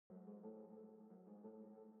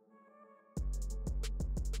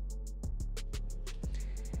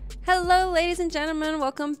Hello, ladies and gentlemen.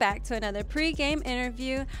 Welcome back to another pre-game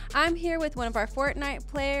interview. I'm here with one of our Fortnite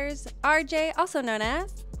players, RJ, also known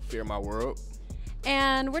as FearMyWRLD.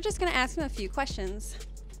 And we're just going to ask him a few questions.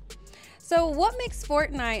 So what makes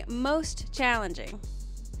Fortnite most challenging?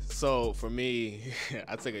 So for me,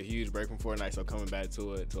 I took a huge break from Fortnite, so coming back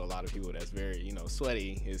to it, to a lot of people that's very,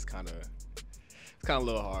 sweaty is kind of a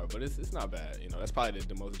little hard, but it's not bad. That's probably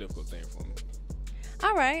the most difficult thing for me.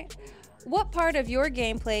 All right. What part of your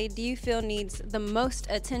gameplay do you feel needs the most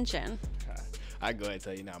attention? I go ahead and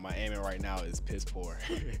tell you now, my aiming right now is piss poor.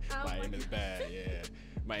 My aim is bad, yeah.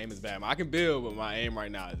 My aim is bad. I can build, but my aim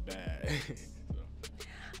right now is bad.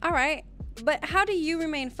 All right. But how do you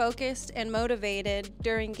remain focused and motivated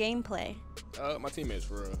during gameplay? My teammates,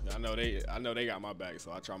 for real. I know they got my back,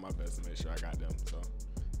 so I try my best to make sure I got them. So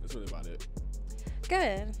that's really about it.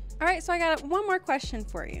 Good. All right, so I got one more question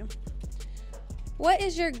for you. What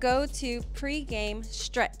is your go-to pre-game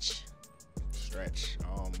stretch? Stretch.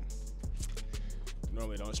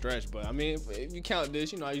 Normally don't stretch, but I mean, if you count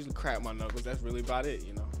this, I usually crack my knuckles. That's really about it,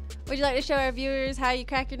 Would you like to show our viewers how you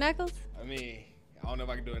crack your knuckles? I mean, I don't know if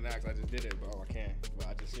I can do it now because I just did it, but I can. But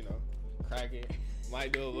I just, crack it.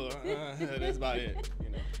 Might do a little. That's about it,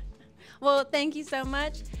 Well, thank you so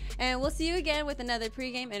much, and we'll see you again with another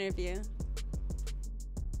pre-game interview.